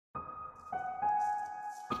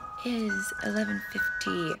is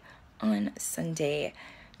 11:50 on Sunday.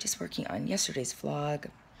 Just working on yesterday's vlog,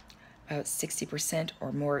 about 60%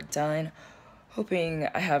 or more done. Hoping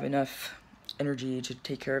I have enough energy to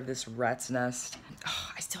take care of this rat's nest.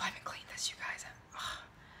 Oh, I still haven't cleaned this, you guys. Oh,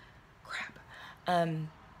 crap.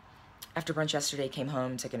 After brunch yesterday, came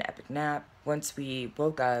home, took an epic nap. Once we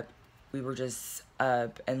woke up, we were just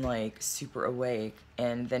up and like super awake,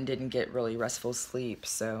 and then didn't get really restful sleep,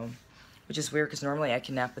 so, which is weird because normally I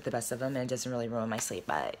can nap with the best of them and it doesn't really ruin my sleep,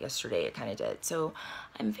 but yesterday it kind of did. So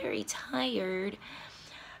I'm very tired,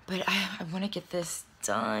 but I want to get this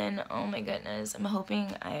done. Oh my goodness. I'm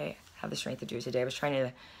hoping I have the strength to do it today. I was trying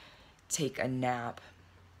to take a nap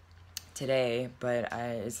today, but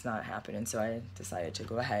it's not happening, so I decided to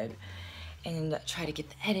go ahead and try to get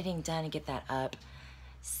the editing done and get that up.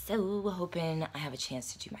 So hoping I have a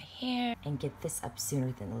chance to do my hair and get this up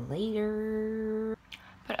sooner than later.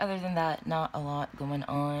 But other than that, not a lot going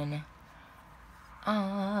on.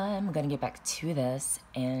 I'm gonna get back to this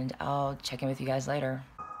and I'll check in with you guys later.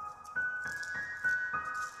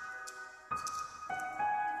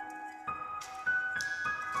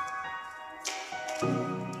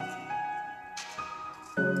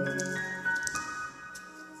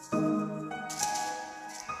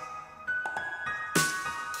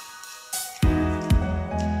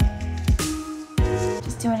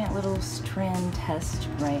 Doing a little strand test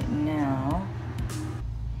right now.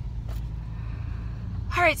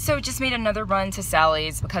 All right, so just made another run to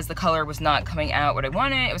Sally's because the color was not coming out what I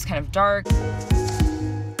wanted. It was kind of dark.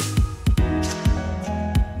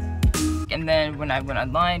 And then when I went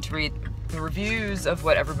online to read the reviews of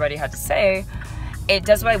what everybody had to say, it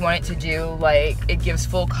does what I want it to do. Like, it gives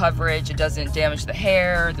full coverage, it doesn't damage the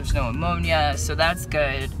hair, there's no ammonia, so that's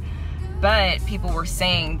good. But people were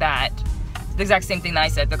saying that the exact same thing that I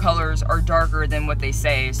said, the colors are darker than what they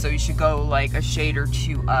say, so you should go like a shade or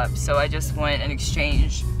two up. So I just went and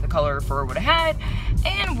exchanged the color for what I had,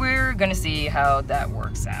 and we're gonna see how that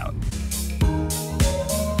works out.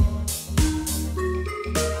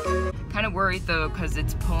 Kind of worried though, because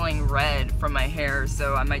it's pulling red from my hair,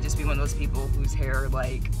 so I might just be one of those people whose hair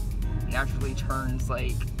like naturally turns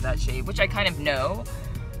like that shade, which I kind of know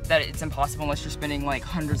that it's impossible unless you're spending like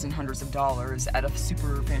hundreds and hundreds of dollars at a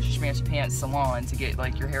super fancy schmancy pants salon to get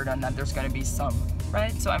like your hair done, that there's gonna be some,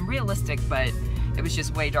 right? So I'm realistic, but it was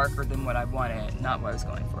just way darker than what I wanted, not what I was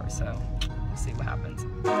going for, so we'll see what happens.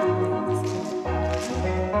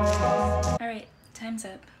 All right, time's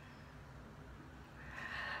up.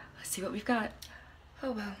 Let's see what we've got.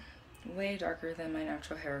 Oh well, way darker than my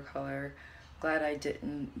natural hair color. Glad I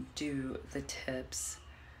didn't do the tips,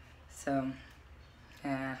 so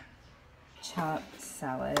yeah. Chopped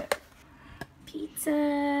salad,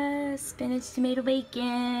 pizza, spinach, tomato,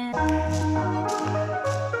 bacon.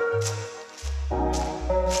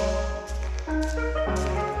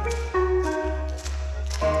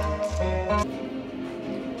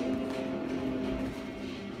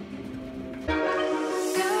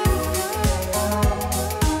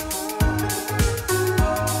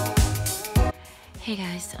 Hey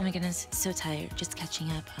guys, oh my goodness, so tired. Just catching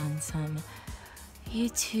up on some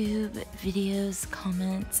YouTube videos,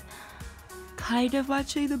 comments, kind of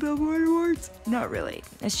watching the Billboard Awards. Not really,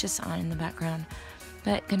 it's just on in the background.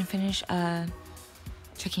 But gonna finish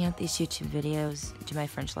checking out these YouTube videos, do my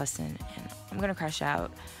French lesson, and I'm gonna crash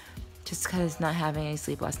out just because not having any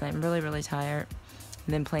sleep last night. I'm really tired.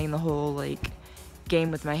 And then playing the whole like game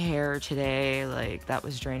with my hair today, like that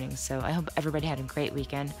was draining. So I hope everybody had a great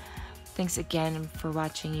weekend. Thanks again for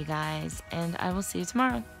watching, you guys, and I will see you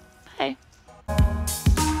tomorrow. Bye.